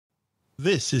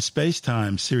This is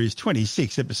SpaceTime, Series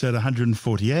 26, Episode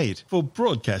 148, for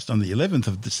broadcast on the 11th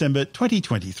of December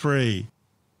 2023.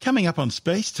 Coming up on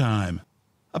SpaceTime,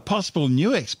 a possible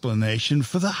new explanation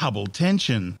for the Hubble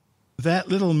tension. That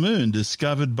little moon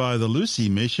discovered by the Lucy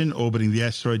mission orbiting the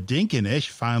asteroid Dinkinesh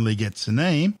finally gets a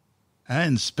name,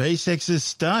 and SpaceX's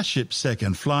Starship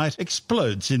second flight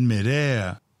explodes in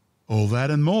mid-air. All that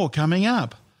and more coming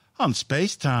up on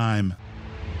SpaceTime.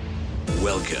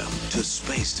 Welcome to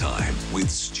SpaceTime with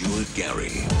Stuart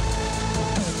Gary.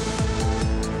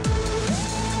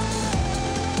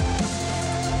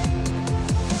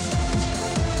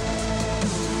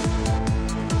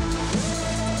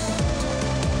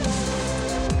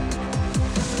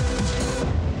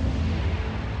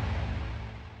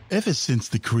 Ever since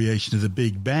the creation of the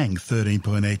Big Bang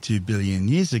 13.82 billion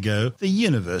years ago, the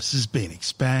universe has been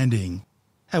expanding.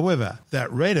 However,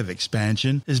 that rate of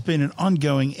expansion has been an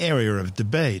ongoing area of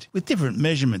debate, with different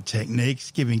measurement techniques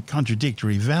giving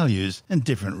contradictory values and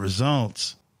different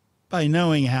results. By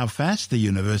knowing how fast the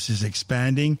universe is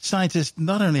expanding, scientists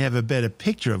not only have a better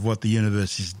picture of what the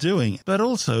universe is doing, but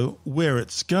also where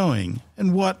it's going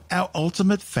and what our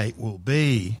ultimate fate will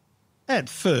be. At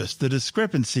first, the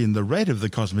discrepancy in the rate of the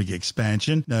cosmic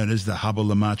expansion, known as the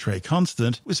Hubble-Metre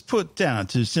constant, was put down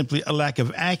to simply a lack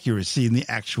of accuracy in the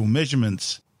actual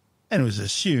measurements. And it was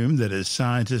assumed that as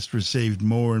scientists received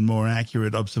more and more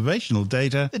accurate observational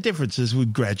data, the differences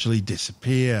would gradually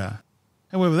disappear.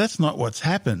 However, that's not what's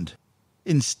happened.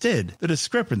 Instead, the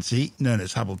discrepancy, known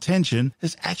as Hubble tension,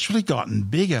 has actually gotten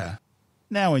bigger.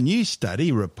 Now, a new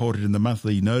study reported in the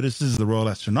monthly notices of the Royal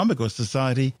Astronomical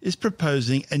Society is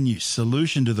proposing a new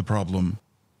solution to the problem.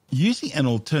 Using an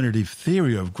alternative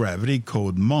theory of gravity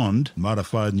called MOND,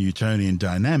 Modified Newtonian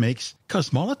Dynamics,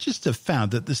 cosmologists have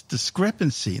found that this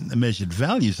discrepancy in the measured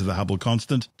values of the Hubble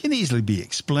constant can easily be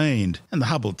explained, and the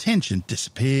Hubble tension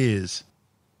disappears.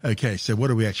 Okay, so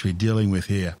what are we actually dealing with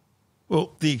here?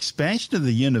 Well, the expansion of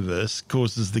the universe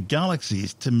causes the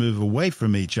galaxies to move away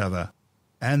from each other,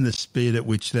 and the speed at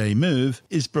which they move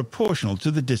is proportional to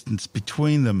the distance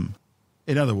between them.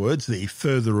 In other words, the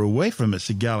further away from us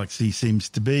a galaxy seems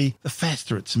to be, the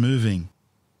faster it's moving.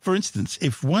 For instance,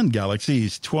 if one galaxy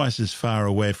is twice as far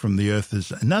away from the Earth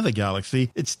as another galaxy,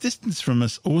 its distance from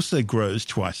us also grows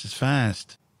twice as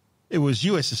fast. It was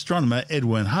US astronomer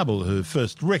Edwin Hubble who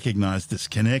first recognized this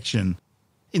connection.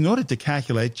 In order to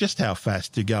calculate just how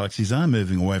fast two galaxies are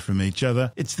moving away from each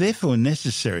other, it's therefore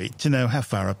necessary to know how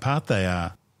far apart they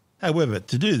are. However,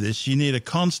 to do this, you need a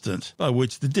constant by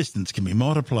which the distance can be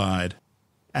multiplied.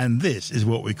 And this is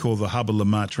what we call the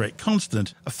Hubble-Metre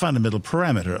constant, a fundamental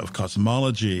parameter of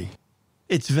cosmology.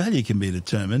 Its value can be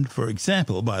determined, for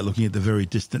example, by looking at the very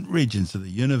distant regions of the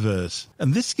universe.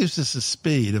 And this gives us a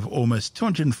speed of almost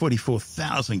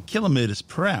 244,000 kilometers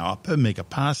per hour per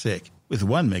megaparsec, with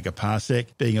 1 megaparsec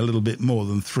being a little bit more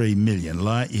than 3 million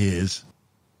light years.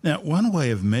 Now, one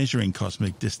way of measuring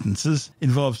cosmic distances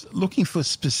involves looking for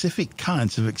specific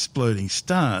kinds of exploding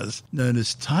stars known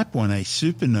as Type 1a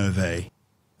supernovae.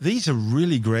 These are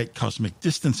really great cosmic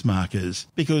distance markers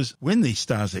because when these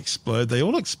stars explode, they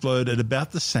all explode at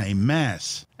about the same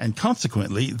mass, and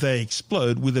consequently they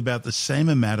explode with about the same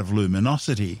amount of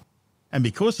luminosity. And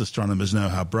because astronomers know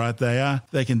how bright they are,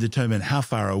 they can determine how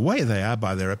far away they are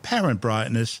by their apparent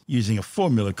brightness using a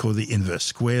formula called the inverse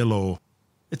square law.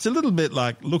 It's a little bit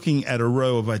like looking at a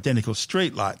row of identical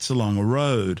streetlights along a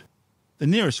road. The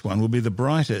nearest one will be the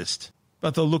brightest,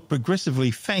 but they'll look progressively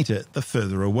fainter the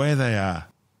further away they are.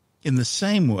 In the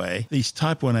same way, these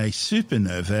Type 1a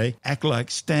supernovae act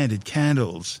like standard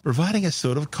candles, providing a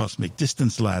sort of cosmic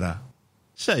distance ladder.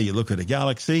 So you look at a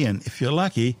galaxy and, if you're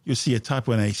lucky, you'll see a Type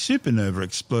 1a supernova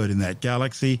explode in that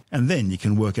galaxy, and then you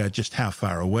can work out just how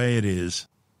far away it is.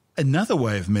 Another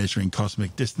way of measuring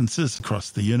cosmic distances across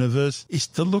the universe is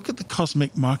to look at the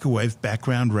cosmic microwave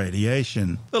background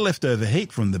radiation, the leftover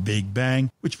heat from the Big Bang,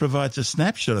 which provides a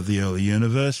snapshot of the early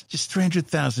universe just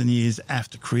 300,000 years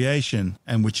after creation,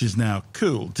 and which is now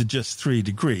cooled to just 3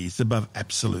 degrees above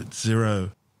absolute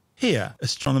zero. Here,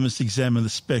 astronomers examine the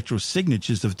spectral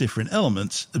signatures of different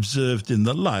elements observed in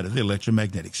the light of the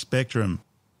electromagnetic spectrum.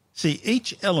 See,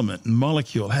 each element and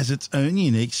molecule has its own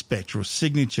unique spectral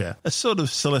signature, a sort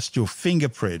of celestial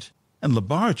fingerprint, and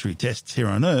laboratory tests here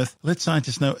on Earth let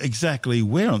scientists know exactly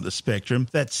where on the spectrum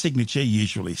that signature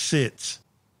usually sits.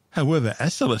 However,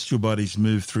 as celestial bodies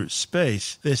move through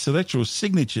space, their celestial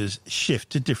signatures shift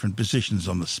to different positions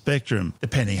on the spectrum,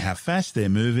 depending how fast they're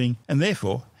moving and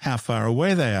therefore how far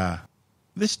away they are.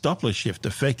 This Doppler shift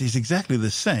effect is exactly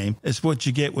the same as what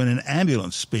you get when an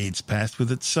ambulance speeds past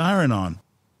with its siren on.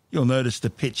 you'll notice the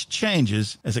pitch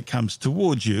changes as it comes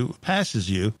towards you, passes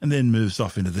you, and then moves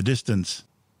off into the distance.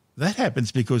 That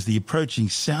happens because the approaching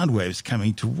sound waves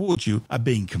coming towards you are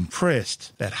being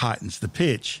compressed. That heightens the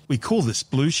pitch. We call this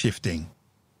blue shifting.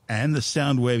 And the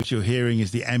sound waves you're hearing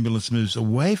as the ambulance moves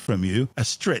away from you are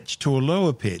stretched to a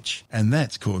lower pitch, and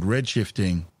that's called red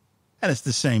shifting. And it's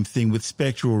the same thing with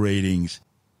spectral readings.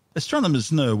 Astronomers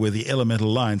know where the elemental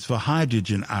lines for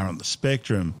hydrogen are on the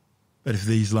spectrum. But if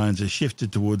these lines are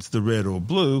shifted towards the red or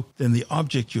blue, then the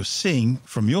object you're seeing,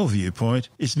 from your viewpoint,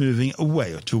 is moving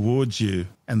away or towards you.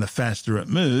 And the faster it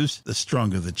moves, the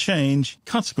stronger the change.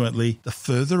 Consequently, the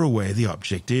further away the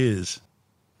object is.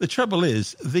 The trouble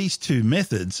is, these two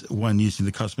methods, one using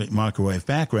the cosmic microwave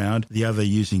background, the other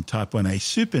using Type 1a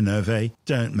supernovae,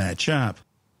 don't match up.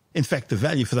 In fact, the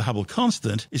value for the Hubble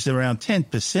constant is around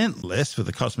 10% less for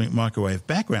the cosmic microwave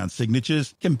background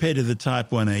signatures compared to the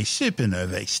Type 1a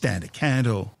supernovae standard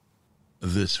candle.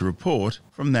 This report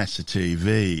from NASA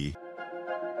TV.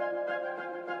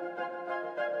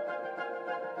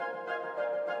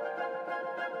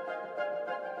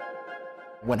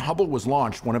 When Hubble was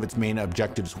launched, one of its main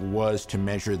objectives was to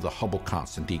measure the Hubble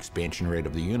constant, the expansion rate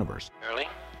of the universe. Early.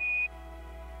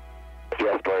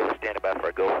 Yes, boys, standing by for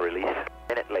a go for release.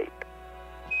 Minute late.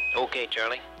 Okay,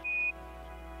 Charlie.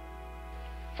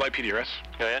 Flight PDRS.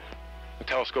 Go ahead. The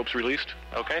telescope's released.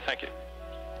 Okay, thank you.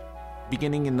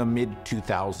 Beginning in the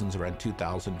mid-2000s, around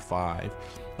 2005,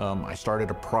 I started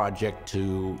a project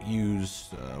to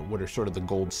use what are sort of the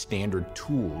gold standard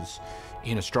tools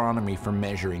in astronomy for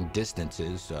measuring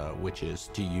distances, which is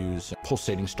to use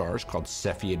pulsating stars called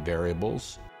Cepheid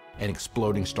variables, and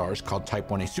exploding stars called Type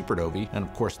 1a supernovae, and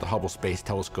of course the Hubble Space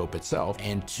Telescope itself,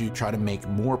 and to try to make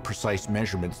more precise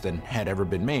measurements than had ever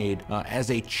been made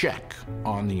as a check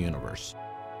on the universe.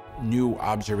 New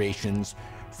observations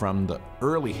from the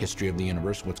early history of the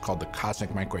universe, what's called the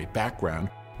cosmic microwave background,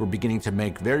 were beginning to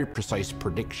make very precise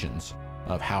predictions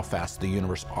of how fast the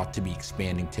universe ought to be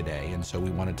expanding today, and so we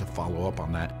wanted to follow up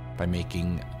on that by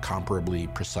making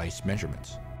comparably precise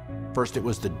measurements. First, it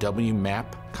was the WMAP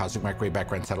cosmic microwave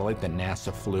background satellite that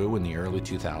NASA flew in the early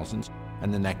 2000s,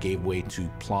 and then that gave way to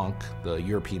Planck, the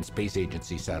European Space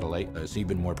Agency satellite, that's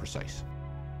even more precise.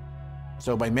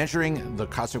 So by measuring the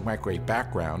cosmic microwave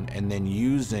background and then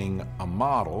using a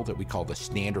model that we call the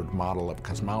standard model of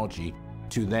cosmology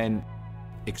to then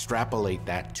extrapolate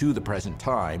that to the present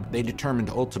time, they determined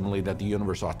ultimately that the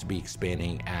universe ought to be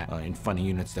expanding at, in funny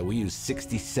units that we use,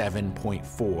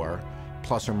 67.4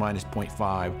 plus or minus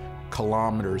 0.5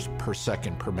 kilometers per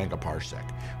second per megaparsec,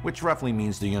 which roughly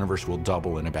means the universe will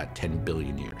double in about 10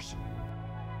 billion years.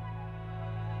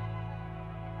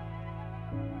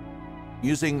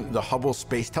 Using the Hubble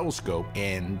Space Telescope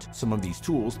and some of these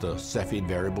tools, the Cepheid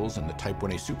variables and the Type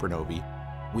 1a supernovae,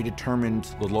 we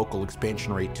determined the local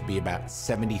expansion rate to be about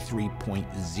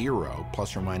 73.0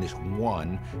 plus or minus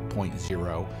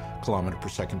 1.0 kilometer per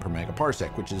second per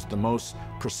megaparsec, which is the most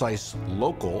precise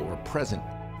local or present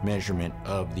measurement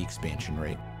of the expansion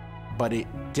rate. But it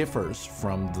differs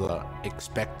from the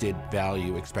expected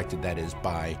value, expected that is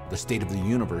by the state of the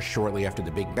universe shortly after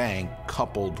the Big Bang,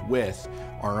 coupled with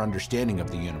our understanding of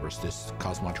the universe, this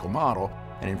cosmological model.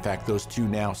 And in fact, those two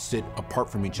now sit apart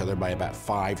from each other by about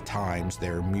 5 times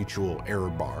their mutual error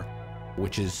bar,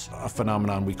 which is a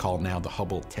phenomenon we call now the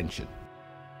Hubble tension.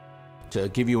 To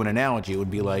give you an analogy, it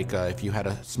would be like if you had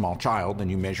a small child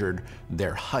and you measured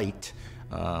their height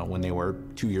when they were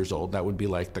 2 years old. That would be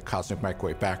like the cosmic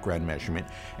microwave background measurement.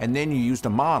 And then you used a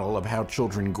model of how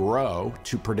children grow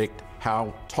to predict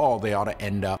how tall they ought to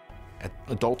end up at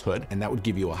adulthood, and that would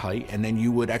give you a height. And then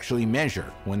you would actually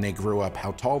measure when they grew up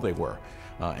how tall they were.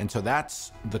 And so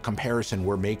that's the comparison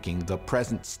we're making, the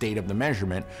present state of the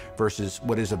measurement versus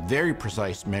what is a very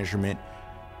precise measurement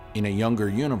in a younger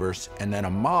universe, and then a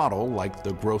model like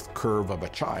the growth curve of a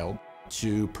child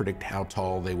to predict how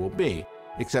tall they will be.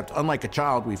 Except unlike a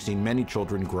child, we've seen many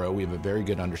children grow. We have a very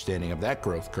good understanding of that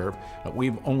growth curve.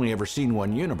 We've only ever seen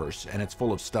one universe, and it's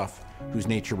full of stuff whose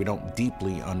nature we don't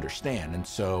deeply understand. And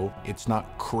so it's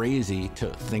not crazy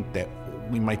to think that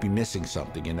we might be missing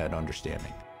something in that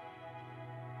understanding.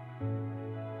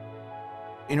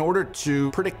 In order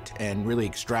to predict and really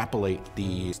extrapolate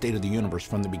the state of the universe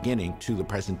from the beginning to the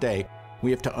present day,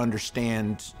 we have to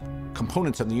understand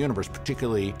components of the universe,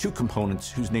 particularly 2 components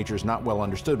whose nature is not well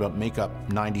understood but make up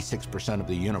 96% of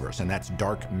the universe, and that's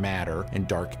dark matter and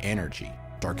dark energy.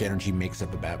 Dark energy makes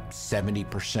up about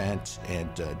 70%,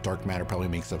 and dark matter probably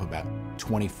makes up about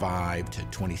 25 to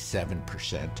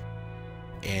 27%.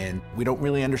 And we don't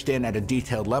really understand at a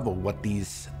detailed level what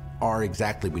these are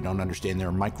exactly. We don't understand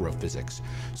their microphysics.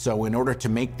 So in order to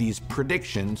make these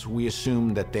predictions, we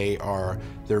assume that they are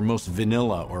their most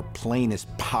vanilla or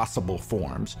plainest possible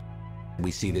forms.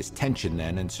 We see this tension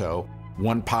then, and so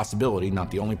one possibility,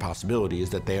 not the only possibility, is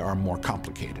that they are more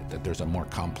complicated, that there's a more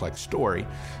complex story,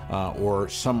 or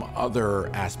some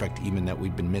other aspect even that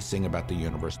we've been missing about the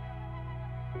universe.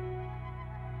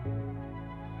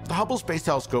 The Hubble Space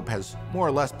Telescope has more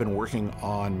or less been working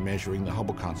on measuring the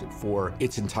Hubble constant for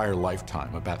its entire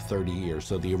lifetime, about 30 years.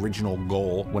 So the original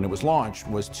goal when it was launched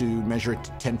was to measure it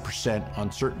to 10%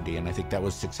 uncertainty, and I think that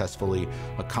was successfully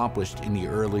accomplished in the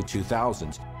early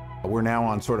 2000s. We're now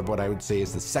on sort of what I would say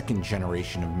is the second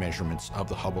generation of measurements of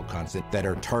the Hubble constant that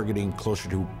are targeting closer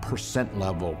to percent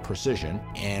level precision.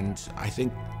 And I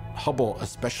think Hubble,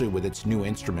 especially with its new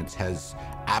instruments, has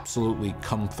absolutely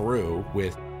come through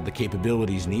with the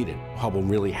capabilities needed. Hubble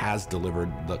really has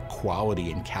delivered the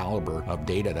quality and caliber of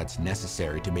data that's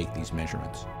necessary to make these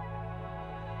measurements.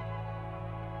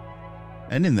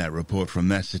 And in that report from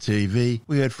NASA TV,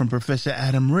 we heard from Professor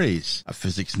Adam Rees, a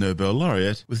physics Nobel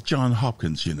laureate with Johns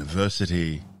Hopkins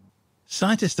University.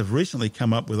 Scientists have recently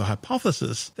come up with a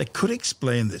hypothesis that could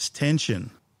explain this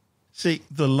tension. See,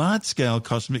 the large-scale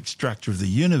cosmic structure of the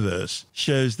universe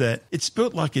shows that it's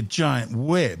built like a giant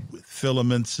web with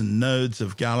filaments and nodes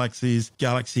of galaxies,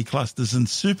 galaxy clusters and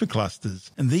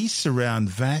superclusters, and these surround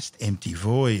vast empty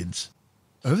voids.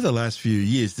 Over the last few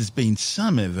years, there's been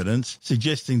some evidence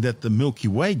suggesting that the Milky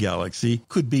Way galaxy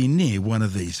could be near one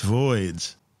of these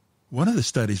voids. One of the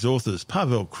study's authors,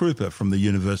 Pavel Krupa from the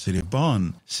University of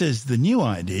Bonn, says the new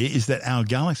idea is that our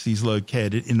galaxy is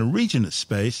located in a region of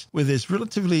space where there's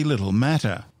relatively little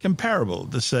matter, comparable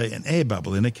to, say, an air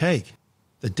bubble in a cake.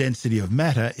 The density of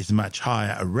matter is much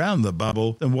higher around the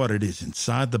bubble than what it is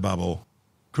inside the bubble.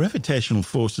 Gravitational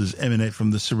forces emanate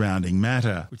from the surrounding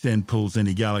matter, which then pulls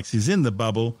any galaxies in the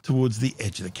bubble towards the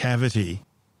edge of the cavity.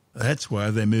 That's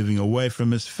why they're moving away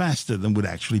from us faster than would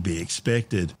actually be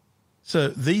expected. So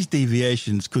these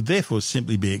deviations could therefore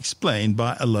simply be explained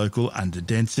by a local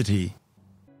underdensity.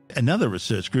 Another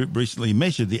research group recently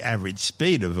measured the average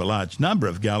speed of a large number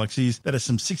of galaxies that are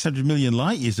some 600 million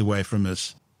light-years away from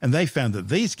us, and they found that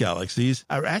these galaxies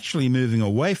are actually moving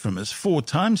away from us 4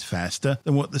 times faster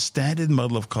than what the standard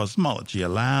model of cosmology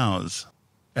allows.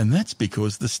 And that's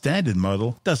because the standard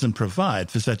model doesn't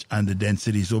provide for such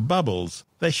underdensities or bubbles.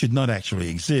 They should not actually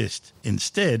exist.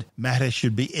 Instead, matter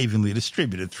should be evenly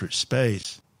distributed through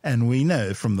space. And we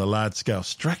know from the large-scale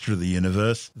structure of the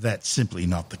universe that's simply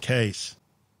not the case.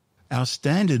 Our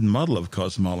standard model of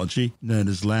cosmology, known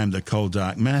as lambda cold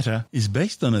dark matter, is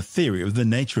based on a theory of the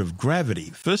nature of gravity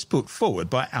first put forward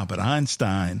by Albert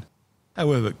Einstein.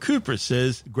 However, Cooper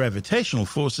says gravitational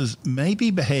forces may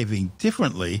be behaving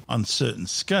differently on certain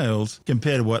scales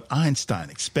compared to what Einstein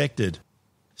expected.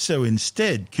 So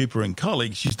instead, Cooper and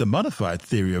colleagues used a modified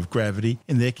theory of gravity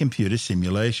in their computer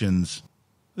simulations.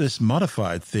 This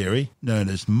modified theory, known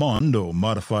as MOND or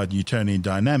Modified Newtonian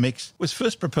Dynamics, was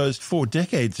first proposed 4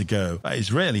 decades ago by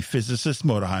Israeli physicist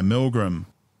Mordechai Milgram.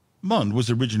 MOND was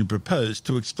originally proposed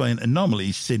to explain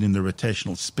anomalies seen in the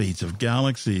rotational speeds of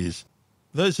galaxies.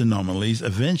 Those anomalies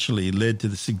eventually led to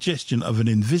the suggestion of an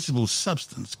invisible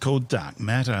substance called dark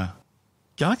matter.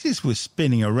 Galaxies were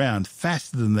spinning around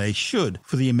faster than they should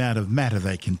for the amount of matter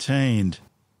they contained.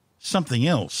 Something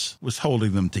else was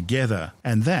holding them together,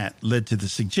 and that led to the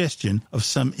suggestion of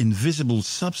some invisible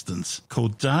substance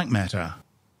called dark matter.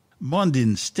 MOND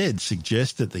instead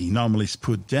suggests that the anomalies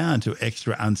put down to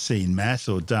extra unseen mass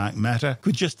or dark matter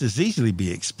could just as easily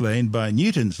be explained by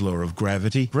Newton's law of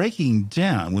gravity breaking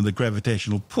down when the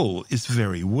gravitational pull is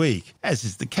very weak, as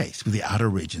is the case with the outer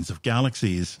regions of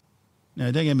galaxies.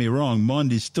 Now, don't get me wrong,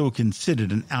 MOND is still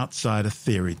considered an outsider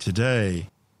theory today.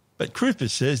 But Krupa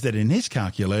says that in his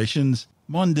calculations,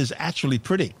 MOND does actually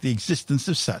predict the existence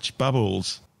of such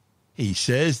bubbles. He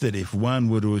says that if one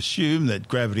were to assume that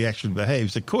gravity actually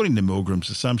behaves according to Milgram's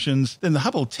assumptions, then the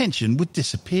Hubble tension would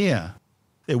disappear.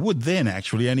 There would then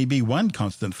actually only be one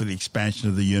constant for the expansion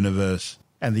of the universe,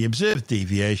 and the observed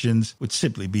deviations would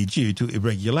simply be due to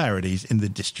irregularities in the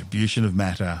distribution of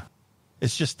matter.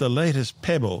 It's just the latest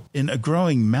pebble in a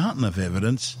growing mountain of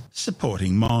evidence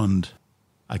supporting MOND.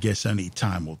 I guess only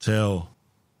time will tell.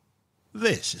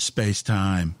 This is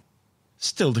SpaceTime.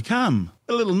 Still to come,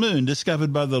 the little moon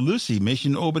discovered by the Lucy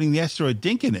mission orbiting the asteroid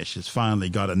Dinkinesh has finally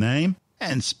got a name,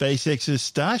 and SpaceX's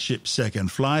Starship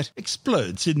second flight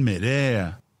explodes in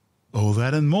mid-air. All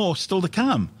that and more still to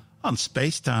come on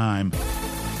SpaceTime.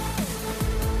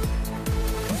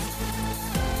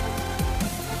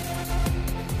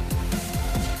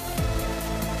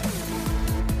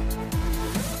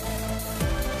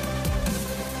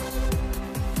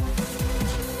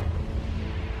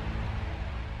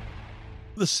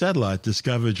 The satellite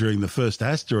discovered during the first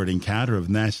asteroid encounter of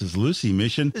NASA's Lucy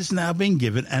mission has now been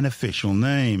given an official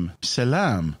name,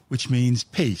 Selam, which means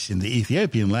peace in the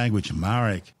Ethiopian language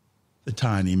Amharic. The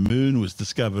tiny moon was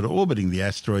discovered orbiting the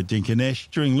asteroid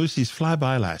Dinkinesh during Lucy's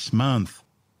flyby last month.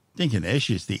 Dinkinesh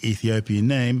is the Ethiopian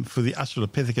name for the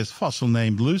Australopithecus fossil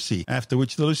named Lucy, after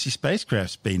which the Lucy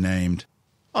spacecraft's been named.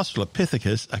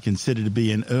 Australopithecus are considered to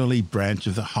be an early branch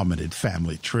of the hominid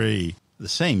family tree, the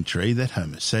same tree that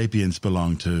Homo sapiens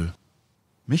belong to.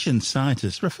 Mission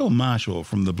scientist Raphael Marshall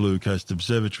from the Blue Coast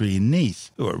Observatory in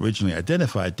Nice, who originally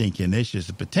identified Dinkinesh as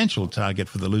a potential target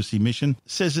for the Lucy mission,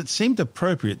 says it seemed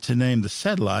appropriate to name the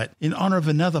satellite in honour of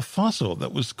another fossil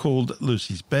that was called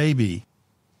Lucy's baby.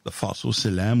 The fossil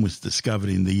Selam was discovered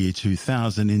in the year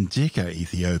 2000 in Dinkinesh,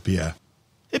 Ethiopia.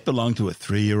 It belonged to a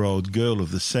 3-year-old girl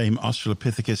of the same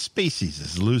Australopithecus species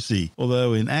as Lucy,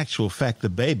 although in actual fact the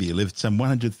baby lived some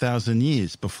 100,000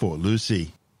 years before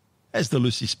Lucy. As the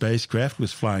Lucy spacecraft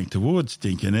was flying towards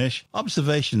Dinkinesh,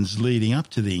 observations leading up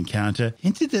to the encounter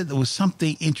hinted that there was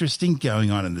something interesting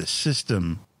going on in the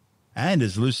system. And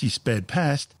as Lucy sped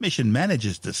past, mission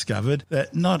managers discovered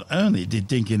that not only did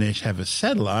Dinkinesh have a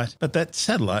satellite, but that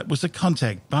satellite was a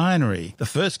contact binary, the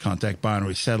first contact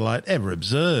binary satellite ever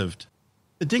observed.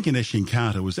 The Dinkinesh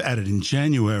encounter was added in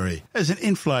January as an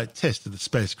in-flight test of the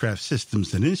spacecraft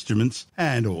systems and instruments,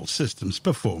 and all systems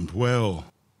performed well.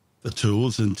 The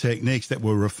tools and techniques that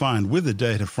were refined with the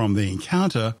data from the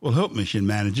encounter will help mission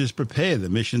managers prepare the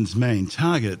mission's main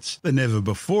targets, the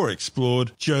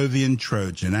never-before-explored Jovian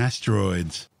Trojan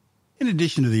asteroids. In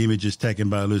addition to the images taken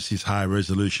by Lucy's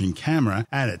high-resolution camera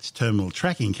and its terminal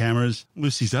tracking cameras,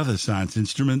 Lucy's other science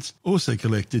instruments also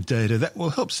collected data that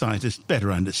will help scientists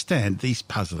better understand these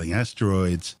puzzling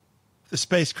asteroids. The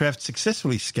spacecraft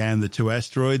successfully scanned the two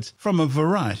asteroids from a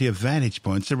variety of vantage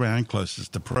points around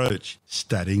closest approach,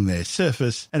 studying their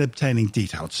surface and obtaining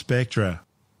detailed spectra.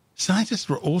 Scientists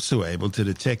were also able to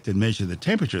detect and measure the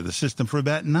temperature of the system for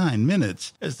about 9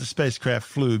 minutes as the spacecraft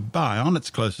flew by on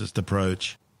its closest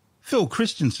approach. Phil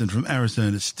Christensen from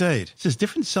Arizona State says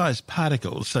different sized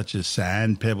particles such as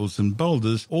sand, pebbles and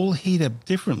boulders all heat up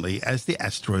differently as the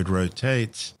asteroid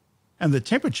rotates. And the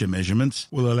temperature measurements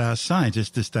will allow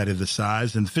scientists to study the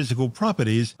size and physical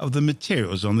properties of the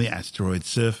materials on the asteroid's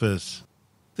surface.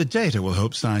 The data will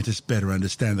help scientists better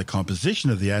understand the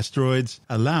composition of the asteroids,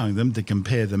 allowing them to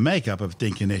compare the makeup of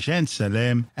Dinkinesh and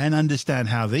Selam and understand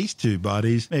how these two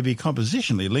bodies may be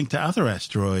compositionally linked to other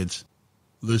asteroids.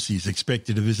 Lucy is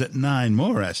expected to visit 9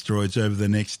 more asteroids over the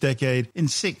next decade in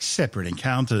 6 separate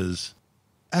encounters.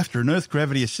 After an Earth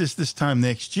gravity assist this time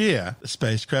next year, the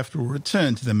spacecraft will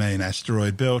return to the main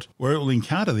asteroid belt, where it will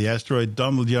encounter the asteroid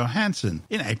Donald Johanson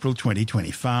in April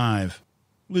 2025.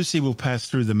 Lucy will pass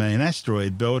through the main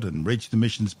asteroid belt and reach the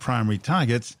mission's primary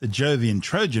targets, the Jovian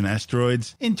Trojan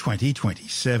asteroids, in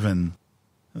 2027.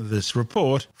 This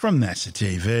report from NASA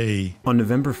TV. On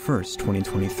November 1st,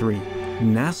 2023,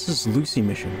 NASA's Lucy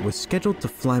mission was scheduled to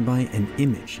fly by and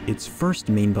image its first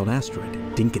main belt asteroid,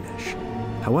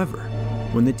 Dinkinesh. However,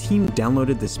 when the team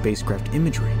downloaded the spacecraft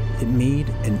imagery, it made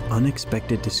an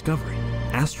unexpected discovery.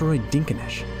 Asteroid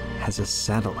Dinkinesh has a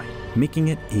satellite, making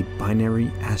it a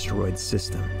binary asteroid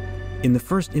system. In the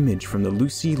first image from the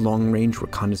Lucy Long-Range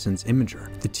Reconnaissance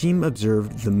Imager, the team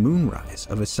observed the moonrise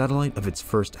of a satellite of its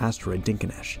first asteroid,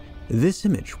 Dinkinesh. This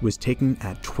image was taken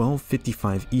at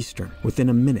 12:55 Eastern, within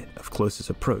a minute of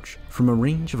closest approach, from a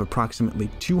range of approximately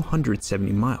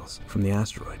 270 miles from the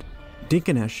asteroid.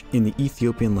 Dinkinesh in the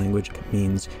Ethiopian language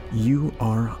means "you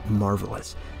are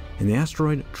marvelous," and the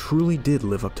asteroid truly did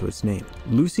live up to its name.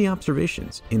 Lucy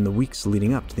observations in the weeks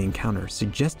leading up to the encounter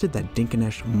suggested that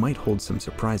Dinkinesh might hold some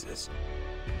surprises.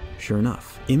 Sure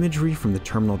enough, imagery from the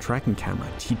terminal tracking camera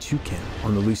T2CAM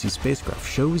on the Lucy spacecraft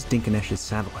shows Dinkinesh's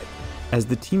satellite. As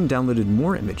the team downloaded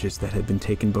more images that had been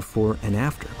taken before and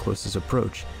after closest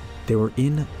approach, they were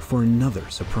in for another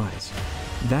surprise.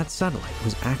 That satellite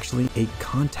was actually a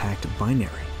contact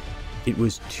binary. It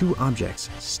was 2 objects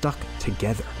stuck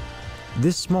together.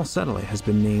 This small satellite has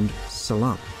been named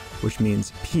Selam, which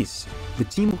means peace. The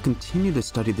team will continue to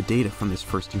study the data from this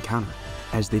first encounter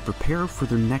as they prepare for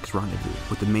their next rendezvous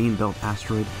with the main belt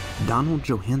asteroid Donald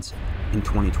Johanson in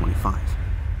 2025.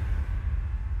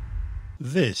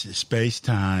 This is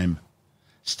SpaceTime.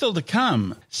 Still to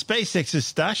come, SpaceX's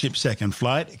Starship second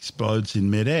flight explodes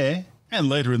in mid-air, and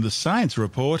later in the science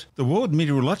report, the World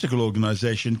Meteorological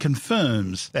Organization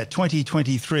confirms that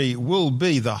 2023 will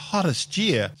be the hottest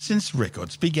year since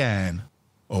records began.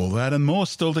 All that and more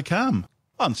still to come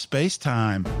on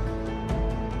SpaceTime.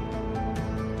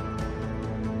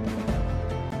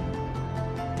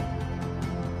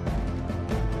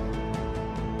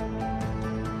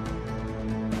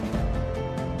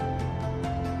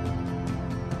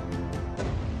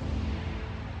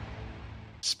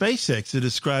 SpaceX are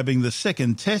describing the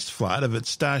second test flight of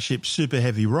its Starship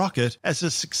Superheavy rocket as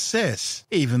a success,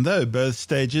 even though both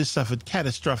stages suffered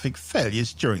catastrophic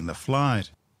failures during the flight.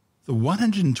 The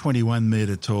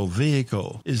 121-metre tall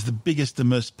vehicle is the biggest and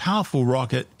most powerful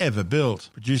rocket ever built,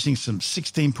 producing some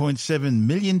 16.7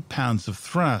 million pounds of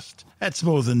thrust. That's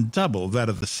more than double that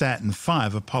of the Saturn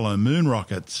V Apollo moon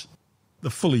rockets. The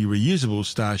fully reusable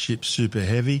Starship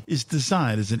Superheavy is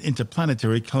designed as an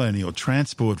interplanetary colonial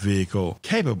transport vehicle,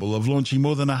 capable of launching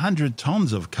more than 100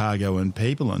 tons of cargo and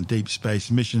people on deep space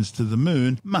missions to the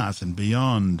Moon, Mars and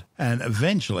beyond, and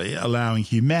eventually allowing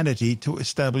humanity to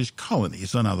establish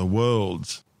colonies on other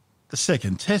worlds. The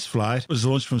second test flight was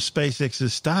launched from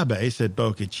SpaceX's starbase at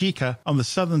Boca Chica on the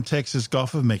southern Texas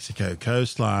Gulf of Mexico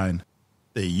coastline.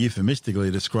 The euphemistically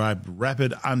described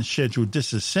rapid unscheduled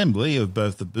disassembly of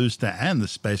both the booster and the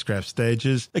spacecraft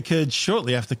stages occurred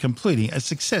shortly after completing a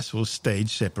successful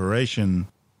stage separation.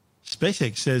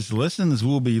 SpaceX says lessons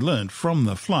will be learned from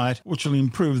the flight, which will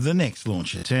improve the next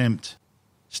launch attempt.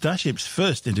 Starship's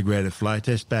first integrated flight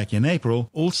test back in April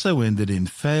also ended in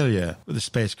failure, with the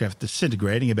spacecraft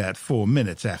disintegrating about 4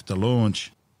 minutes after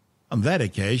launch. On that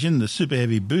occasion, the Super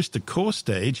Heavy booster core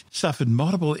stage suffered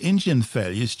multiple engine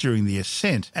failures during the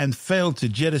ascent and failed to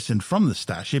jettison from the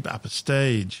Starship upper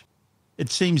stage. It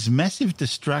seems massive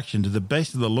destruction to the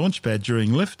base of the launch pad during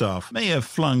liftoff may have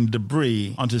flung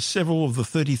debris onto several of the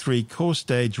 33 core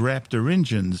stage Raptor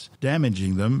engines,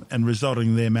 damaging them and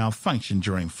resulting in their malfunction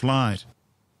during flight.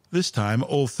 This time,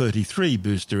 all 33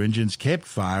 booster engines kept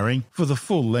firing for the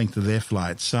full length of their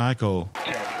flight cycle.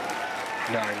 10,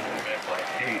 9,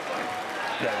 8,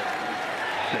 7,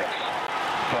 6,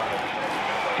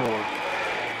 5, 4,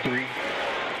 3,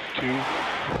 2,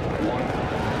 1.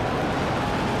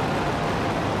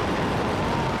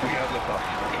 We have liftoff.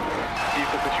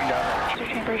 Vehicle pitching down.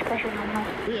 Chambers pressure nominal.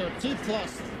 We are T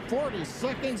plus 40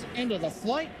 seconds into the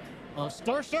flight of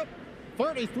Starship.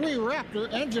 33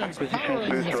 Raptor engines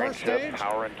powering the first stage.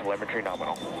 Power and telemetry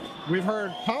nominal. We've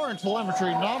heard power and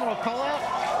telemetry nominal call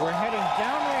out. We're heading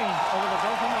downrange over the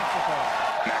Gulf of Mexico.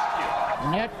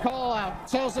 And that call out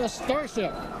tells us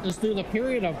Starship is through the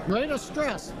period of greatest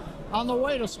stress on the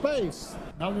way to space.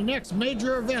 Now the next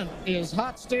major event is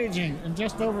hot staging in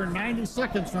just over 90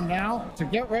 seconds from now. To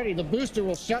get ready, the booster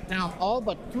will shut down all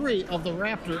but 3 of the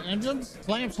Raptor engines.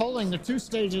 Clamps holding the 2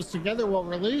 stages together will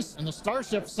release, and the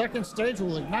Starship's second stage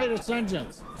will ignite its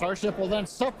engines. Starship will then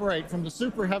separate from the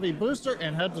Super Heavy booster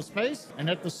and head to space, and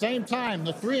at the same time,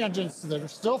 the 3 engines that are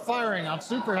still firing on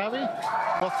Super Heavy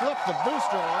will flip the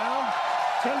booster around.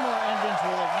 10 more engines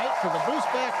will ignite for the boost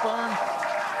back burn,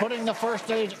 putting the first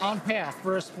stage on path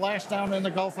for a splashdown in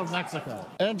the Gulf of Mexico.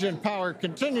 Engine power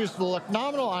continues to look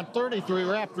nominal on 33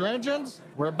 Raptor engines.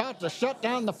 We're about to shut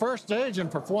down the first stage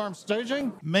and perform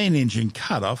staging. Main engine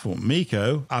cutoff, or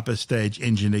MECO, upper stage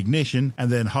engine ignition,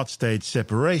 and then hot stage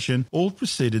separation all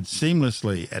proceeded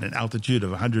seamlessly at an altitude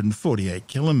of 148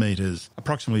 kilometers,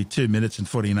 approximately 2 minutes and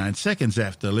 49 seconds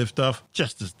after liftoff,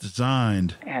 just as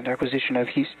designed. And acquisition of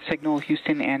signal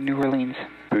Houston and New Orleans.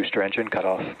 Booster engine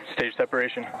cutoff. Stage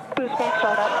separation. Boost back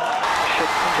startup. Ship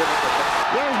engine ignition.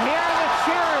 You're here the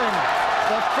cheering.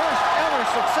 The first ever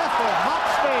successful hot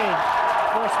stage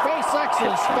for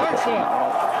SpaceX's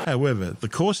Starship. However, the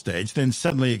core stage then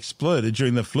suddenly exploded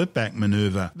during the flipback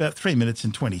maneuver, about 3 minutes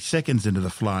and 20 seconds into the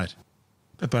flight.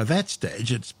 But by that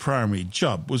stage, its primary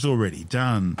job was already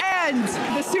done. And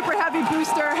the Super Heavy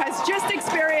booster has just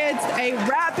experienced a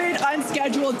rapid,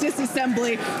 unscheduled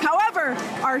disassembly. However,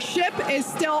 our ship is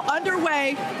still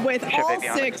underway with Ship all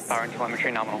avionics, 6. Power and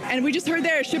telemetry nominal. And we just heard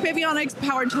there, ship avionics,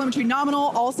 power and telemetry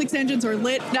nominal, all 6 engines are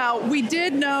lit. Now, we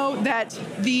did know that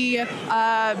the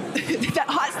that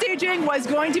hot staging was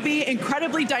going to be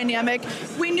incredibly dynamic.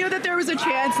 We knew that there was a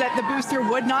chance that the booster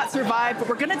would not survive, but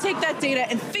we're going to take that data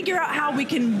and figure out how we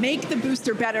can make the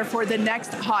booster better for the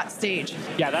next hot stage.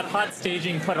 Yeah, that hot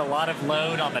staging put a lot of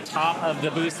load on the top of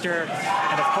the booster,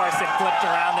 and of course it flipped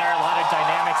around there, a lot of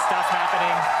dynamic stuff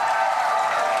happening.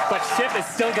 But ship is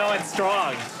still going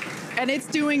strong. And it's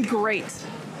doing great.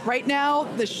 Right now,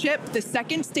 the ship, the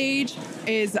second stage,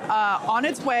 is on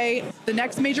its way. The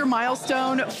next major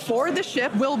milestone for the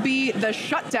ship will be the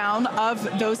shutdown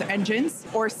of those engines,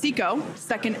 or SECO,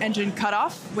 second engine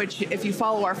cutoff, which if you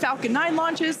follow our Falcon 9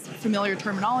 launches, familiar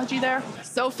terminology there.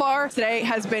 So far, today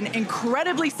has been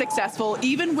incredibly successful,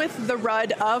 even with the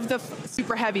RUD of the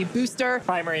Super Heavy booster.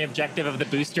 Primary objective of the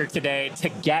booster today, to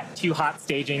get to hot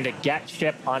staging, to get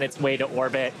ship on its way to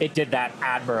orbit. It did that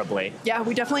admirably. Yeah,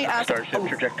 we definitely asked...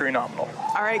 Starship trajectory nominal.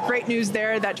 All right, great news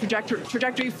there. That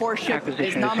trajectory for ship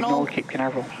is nominal. Cape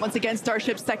Canaveral. Once again,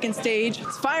 Starship's second stage.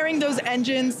 It's firing those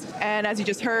engines, and as you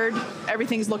just heard,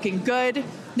 everything's looking good.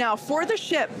 Now, for the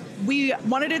ship, we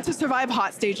wanted it to survive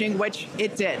hot staging, which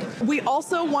it did. We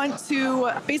also want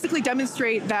to basically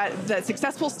demonstrate that the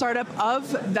successful startup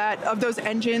of those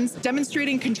engines,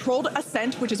 demonstrating controlled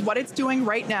ascent, which is what it's doing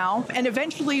right now, and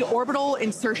eventually orbital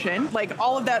insertion. Like,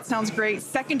 all of that sounds great.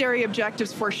 Secondary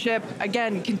objectives for ship,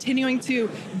 again, continuing to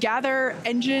gather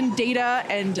engine data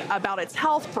and about its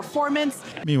health, performance.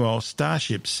 Meanwhile,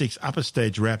 Starship's 6 upper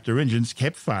stage Raptor engines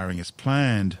kept firing as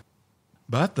planned.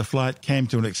 But the flight came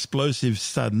to an explosive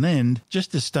sudden end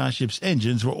just as Starship's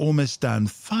engines were almost done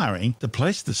firing to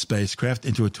place the spacecraft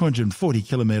into a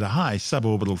 240-kilometre high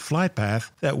suborbital flight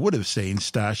path that would have seen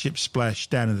Starship splash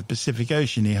down in the Pacific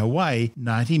Ocean near Hawaii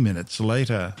 90 minutes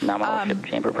later. Nominal ship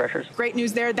chamber pressures. Great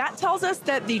news there. That tells us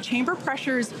that the chamber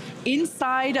pressures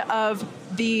inside of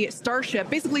the Starship,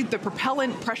 basically the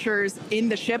propellant pressures in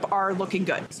the ship, are looking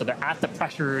good. So they're at the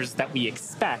pressures that we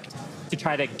expect to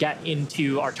try to get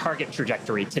into our target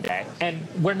trajectory today. And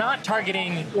we're not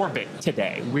targeting orbit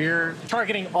today. We're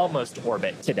targeting almost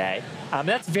orbit today.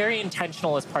 That's very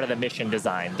intentional as part of the mission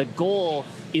design. The goal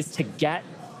is to get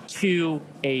to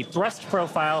a thrust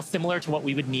profile similar to what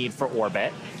we would need for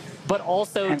orbit, but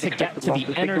also to get to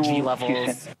the energy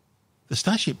levels. The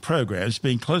Starship program is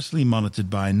being closely monitored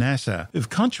by NASA, who've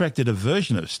contracted a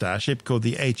version of Starship called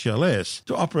the HLS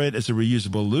to operate as a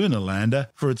reusable lunar lander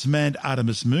for its manned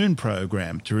Artemis Moon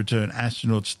program to return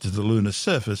astronauts to the lunar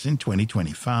surface in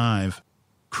 2025.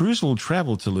 Crews will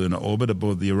travel to lunar orbit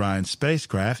aboard the Orion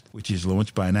spacecraft, which is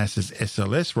launched by NASA's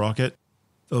SLS rocket.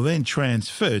 They'll then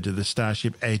transfer to the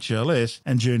Starship HLS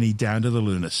and journey down to the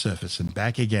lunar surface and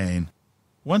back again.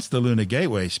 Once the Lunar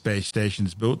Gateway space station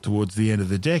is built towards the end of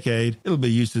the decade, it'll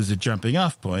be used as a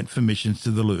jumping-off point for missions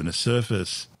to the lunar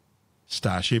surface.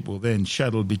 Starship will then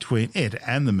shuttle between it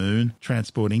and the Moon,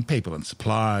 transporting people and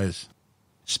supplies.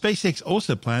 SpaceX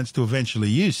also plans to eventually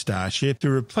use Starship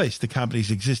to replace the company's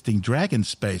existing Dragon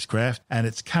spacecraft and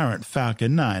its current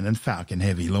Falcon 9 and Falcon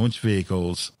Heavy launch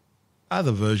vehicles.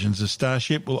 Other versions of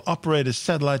Starship will operate as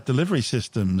satellite delivery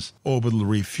systems, orbital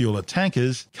refueler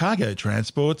tankers, cargo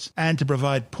transports, and to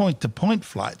provide point-to-point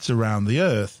flights around the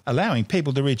Earth, allowing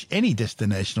people to reach any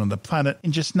destination on the planet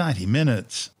in just 90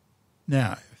 minutes.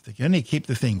 Now, if they can only keep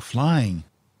the thing flying,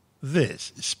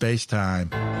 this is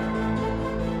SpaceTime.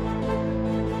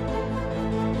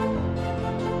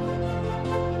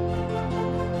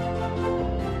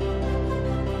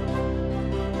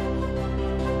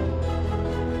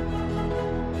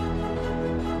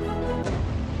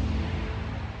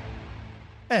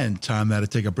 And time now to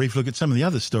take a brief look at some of the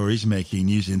other stories making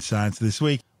news in science this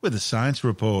week with a science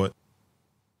report.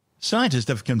 Scientists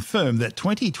have confirmed that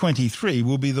 2023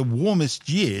 will be the warmest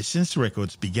year since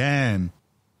records began.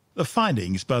 The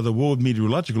findings by the World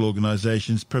Meteorological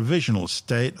Organization's Provisional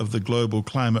State of the Global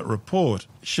Climate Report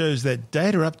shows that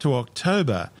data up to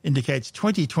October indicates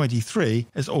 2023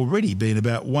 has already been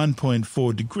about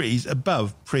 1.4 degrees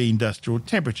above pre-industrial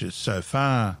temperatures so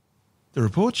far. The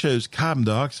report shows carbon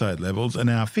dioxide levels are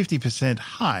now 50%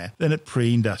 higher than at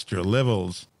pre-industrial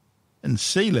levels. And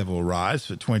sea level rise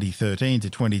for 2013 to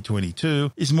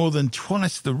 2022 is more than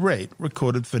twice the rate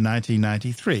recorded for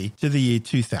 1993 to the year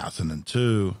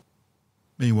 2002.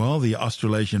 Meanwhile, the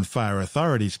Australasian Fire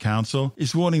Authorities Council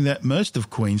is warning that most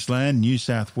of Queensland, New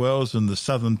South Wales and the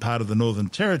southern part of the Northern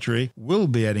Territory will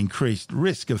be at increased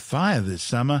risk of fire this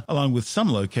summer, along with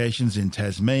some locations in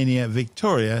Tasmania,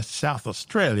 Victoria, South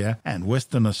Australia and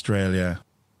Western Australia.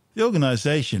 The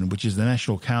organisation, which is the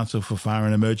National Council for Fire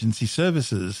and Emergency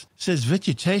Services, says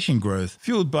vegetation growth,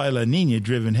 fuelled by La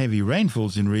Niña-driven heavy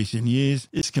rainfalls in recent years,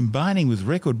 is combining with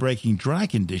record-breaking dry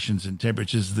conditions and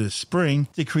temperatures this spring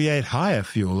to create higher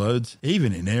fuel loads,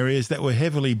 even in areas that were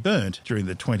heavily burnt during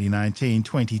the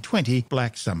 2019-2020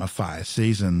 Black Summer fire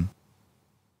season.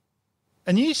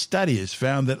 A new study has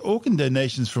found that organ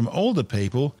donations from older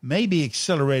people may be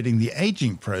accelerating the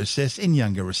ageing process in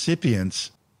younger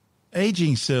recipients.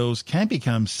 Aging cells can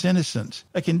become senescent,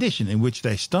 a condition in which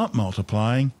they stop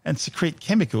multiplying and secrete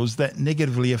chemicals that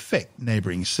negatively affect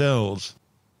neighbouring cells.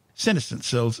 Senescent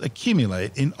cells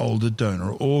accumulate in older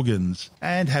donor organs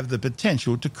and have the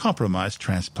potential to compromise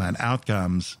transplant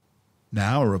outcomes.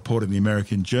 Now, a report in the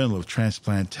American Journal of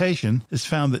Transplantation has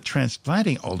found that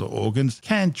transplanting older organs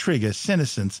can trigger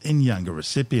senescence in younger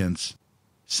recipients.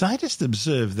 Scientists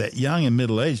observed that young and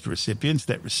middle-aged recipients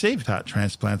that received heart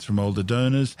transplants from older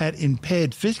donors had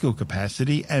impaired physical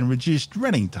capacity and reduced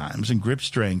running times and grip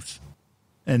strength.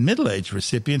 And middle-aged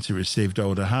recipients who received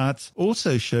older hearts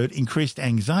also showed increased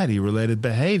anxiety-related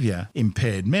behaviour,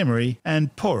 impaired memory,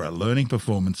 and poorer learning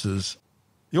performances.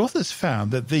 The authors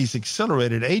found that these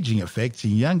accelerated aging effects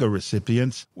in younger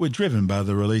recipients were driven by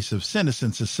the release of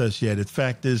senescence-associated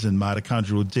factors and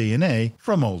mitochondrial DNA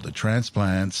from older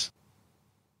transplants.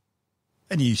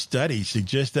 A new study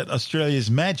suggests that Australia's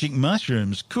magic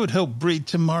mushrooms could help breed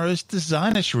tomorrow's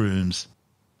designer shrooms.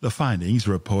 The findings,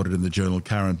 reported in the journal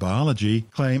Current Biology,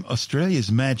 claim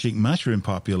Australia's magic mushroom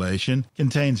population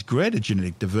contains greater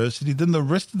genetic diversity than the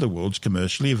rest of the world's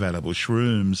commercially available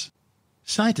shrooms.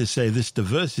 Scientists say this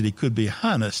diversity could be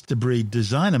harnessed to breed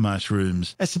designer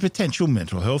mushrooms as a potential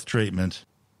mental health treatment.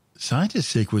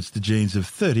 Scientists sequenced the genes of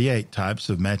 38 types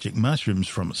of magic mushrooms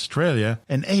from Australia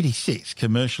and 86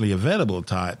 commercially available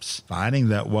types, finding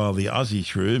that while the Aussie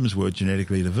shrooms were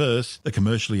genetically diverse, the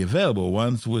commercially available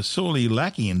ones were sorely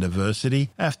lacking in diversity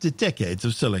after decades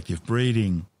of selective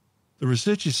breeding. The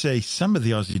researchers say some of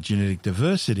the Aussie genetic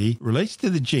diversity relates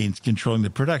to the genes controlling the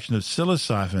production of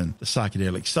psilocybin, the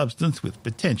psychedelic substance with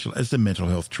potential as a mental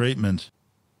health treatment.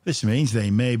 This means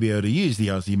they may be able to use the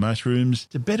Aussie mushrooms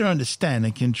to better understand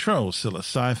and control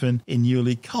psilocybin in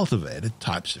newly cultivated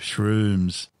types of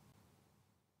shrooms.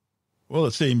 Well,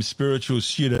 it seems spiritual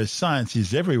pseudoscience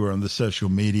is everywhere on the social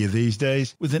media these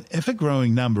days, with an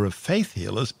ever-growing number of faith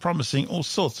healers promising all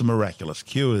sorts of miraculous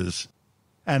cures.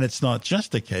 And it's not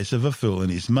just a case of a fool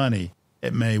and his money.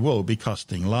 It may well be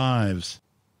costing lives.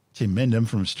 Tim Mendham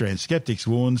from Australian Skeptics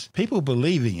warns people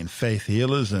believing in faith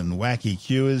healers and wacky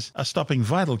cures are stopping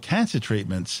vital cancer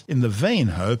treatments in the vain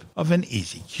hope of an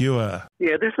easy cure.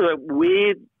 Yeah, this is a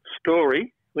weird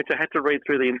story, which I had to read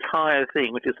through the entire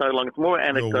thing, which is so long. It's more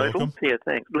anecdotal. Yeah,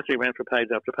 thanks. Literally ran for page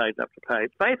after page after page.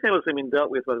 Faith healers have been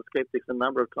dealt with by the skeptics a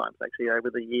number of times, actually, over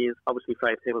the years. Obviously,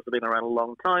 faith healers have been around a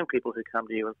long time. People who come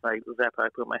to you and say, Zappo,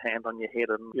 put my hand on your head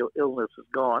and your illness is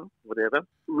gone, whatever.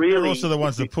 Really, they're also the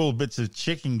ones that pull bits of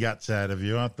chicken guts out of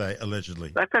you, aren't they,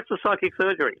 allegedly? That's the psychic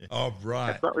surgery. Oh,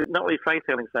 right. It's not really faith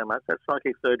healing so much. That's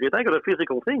psychic surgery. They've got a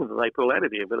physical thing that they pull out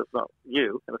of you, but it's not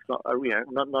you, and it's not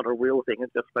not a real thing.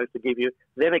 It's just supposed to give you.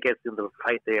 Then it gets into the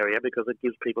faith area because it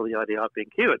gives people the idea of being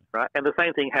cured, right? And the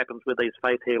same thing happens with these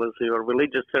faith healers who are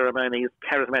religious ceremonies,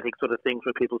 charismatic sort of things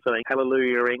where people saying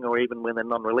hallelujahing, or even when they're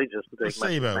non-religious.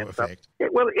 Placebo effect.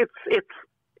 Well,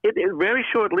 it is very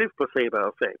short-lived placebo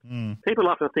effect. People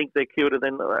often think they're cured and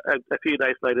then a few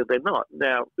days later they're not.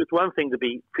 Now, it's one thing to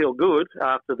feel good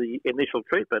after the initial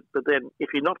treatment, but then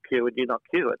if you're not cured, you're not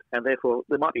cured. And therefore,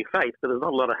 there might be faith, but there's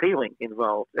not a lot of healing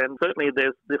involved. And certainly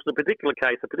there's a particular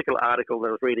case, a particular article that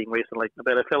I was reading recently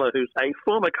about a fellow who's a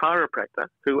former chiropractor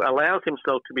who allows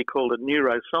himself to be called a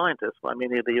neuroscientist by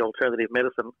many of the alternative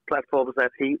medicine platforms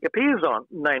that he appears on,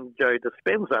 named Joe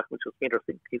Dispenza, which is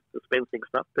interesting. He's dispensing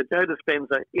stuff. But Joe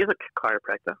Dispenza is a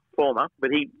chiropractor, former, but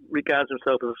he regards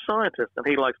himself as a scientist, and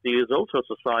he likes to use all sorts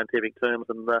of scientific terms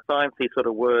and sciencey sort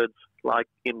of words. Like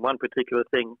in one particular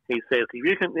thing, he says, if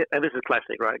you can, and this is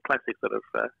classic, right? Classic sort of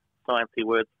sciencey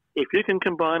words. If you can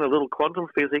combine a little quantum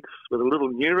physics with a little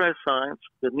neuroscience,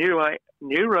 with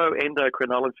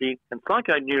neuroendocrinology and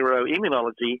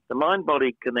psychoneuroimmunology, the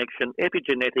mind-body connection,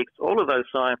 epigenetics, all of those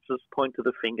sciences point to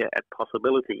the finger at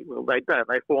possibility. Well, they don't.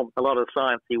 They form a lot of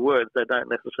sciencey words. They don't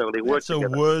necessarily work together.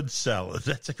 It's a word salad.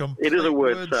 That's a complete It is a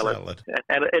word salad.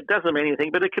 And it doesn't mean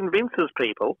anything, but it convinces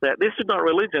people that this is not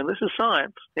religion, this is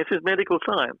science. This is medical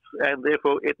science, and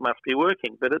therefore it must be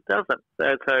working, but it doesn't.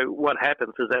 So what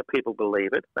happens is that people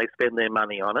believe it. They spend their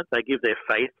money on it. They give their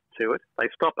faith to it. They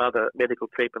stop other medical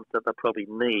treatments that they probably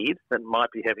need that might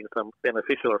be having some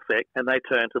beneficial effect, and they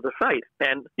turn to the faith.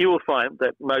 And you will find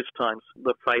that most times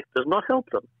the faith does not help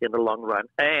them in the long run.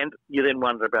 And you then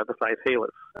wonder about the faith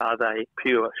healers. Are they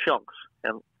pure shonks?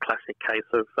 And classic case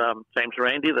of James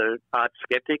Randi, the arch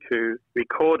skeptic, who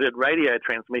recorded radio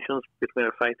transmissions between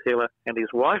a faith healer and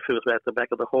his wife, who was at the back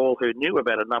of the hall, who knew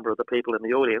about a number of the people in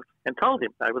the audience, and told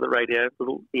him over the radio,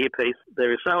 little earpiece,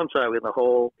 there is so-and-so in the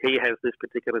hall, he has this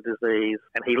particular disease,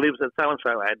 and he lives at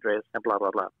so-and-so address, and blah, blah,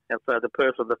 blah. And so the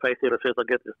person, the faith healer, says, I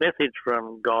get this message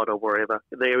from God or wherever.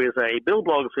 There is a Bill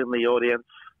Bloggs in the audience.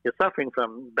 You're suffering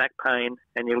from back pain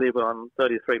and you live on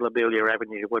 33 Lobelia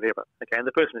Avenue, whatever. Okay, and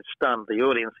the person is stunned. The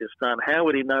audience is stunned. How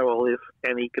would he know all this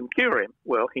and he can cure him?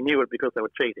 Well, he knew it because they were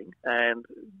cheating, and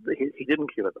he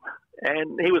didn't cure them.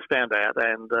 And he was found out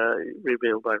and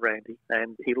revealed by Randy,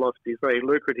 and he lost his very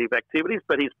lucrative activities,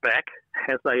 but he's back,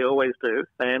 as they always do,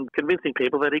 and convincing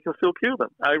people that he can still cure them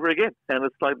over again. And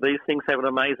it's like these things have an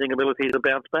amazing ability to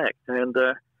bounce back. And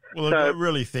well, they've got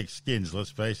really thick skins,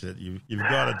 let's face it. You've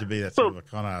got it to be that sort of a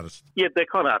con artist. Yeah, they're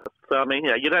con artists. So, I mean,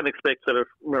 you don't expect sort of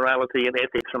morality and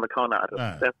ethics from a con artist.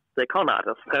 No. They're con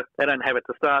artists. They don't have it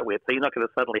to start with, so you're not going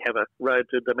to suddenly have a road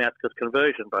to Damascus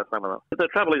conversion by some of them. But the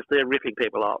trouble is they're ripping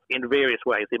people off in various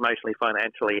ways, emotionally,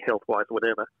 financially, health-wise,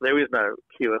 whatever. There is no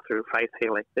cure through faith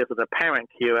healing. There's an apparent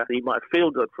cure. You might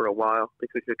feel good for a while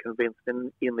because you're convinced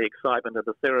in the excitement of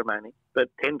the ceremony, but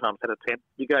 10 times out of 10,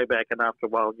 you go back and after a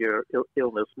while your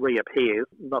illness reappears.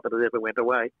 Not that it ever went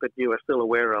away, but you are still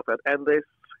aware of it. And there's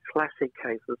classic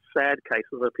cases, sad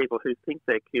cases of people who think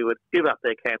they're cured, give up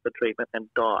their cancer treatment and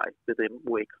die within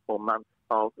weeks or months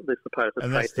of the supposed faith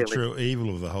healing. And that's the true evil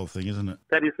of the whole thing, isn't it?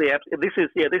 That is this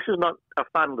is not a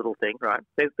fun little thing, right?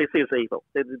 This is evil.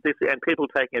 And people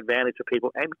taking advantage of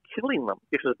people and killing them.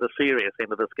 This is the serious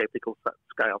end of the sceptical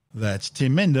scale. That's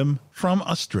Tim Mendham from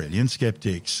Australian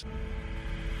Skeptics.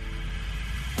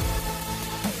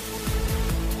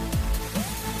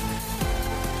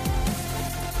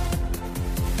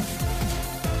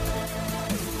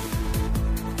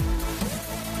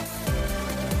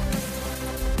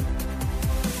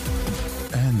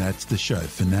 And that's the show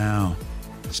for now.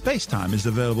 SpaceTime is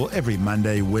available every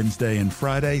Monday, Wednesday and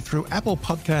Friday through Apple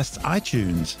Podcasts,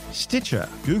 iTunes, Stitcher,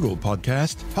 Google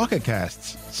Podcast, Pocket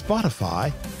Casts,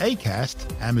 Spotify, Acast,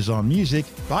 Amazon Music,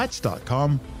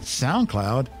 Bytes.com,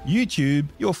 SoundCloud, YouTube,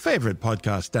 your favourite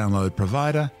podcast download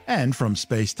provider, and from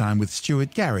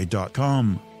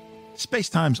spacetimewithstuartgary.com.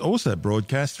 SpaceTime's also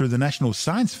broadcast through the National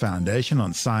Science Foundation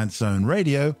on Science Zone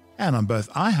Radio and on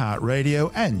both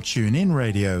iHeartRadio and TuneIn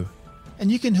Radio. And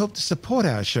you can help to support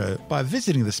our show by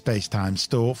visiting the SpaceTime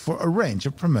store for a range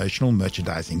of promotional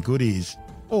merchandising goodies,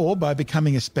 or by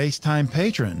becoming a SpaceTime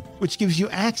patron, which gives you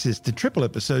access to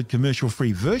triple-episode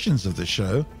commercial-free versions of the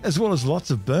show, as well as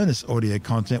lots of bonus audio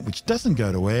content which doesn't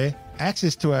go to air,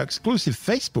 access to our exclusive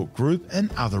Facebook group,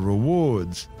 and other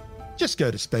rewards. Just go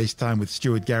to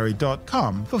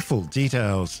spacetimewithstuartgary.com for full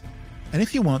details. And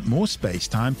if you want more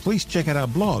SpaceTime, please check out our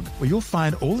blog, where you'll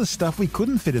find all the stuff we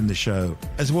couldn't fit in the show,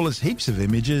 as well as heaps of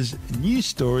images, news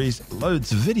stories,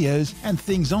 loads of videos, and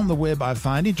things on the web I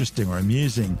find interesting or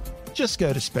amusing. Just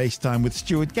go to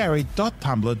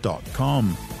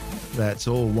spacetimewithstuartgary.tumblr.com. That's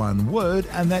all one word,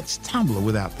 and that's Tumblr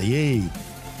without the E.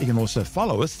 You can also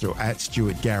follow us through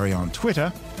 @StuartGary on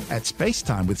Twitter,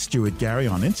 @SpaceTimeWithStuartGary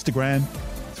on Instagram,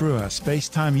 through our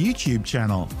SpaceTime YouTube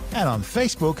channel, and on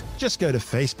Facebook, just go to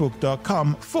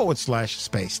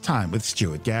facebook.com/SpaceTime with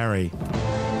Stuart Gary.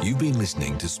 You've been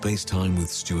listening to SpaceTime with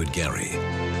Stuart Gary.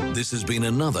 This has been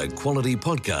another quality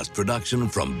podcast production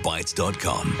from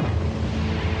Bytes.com.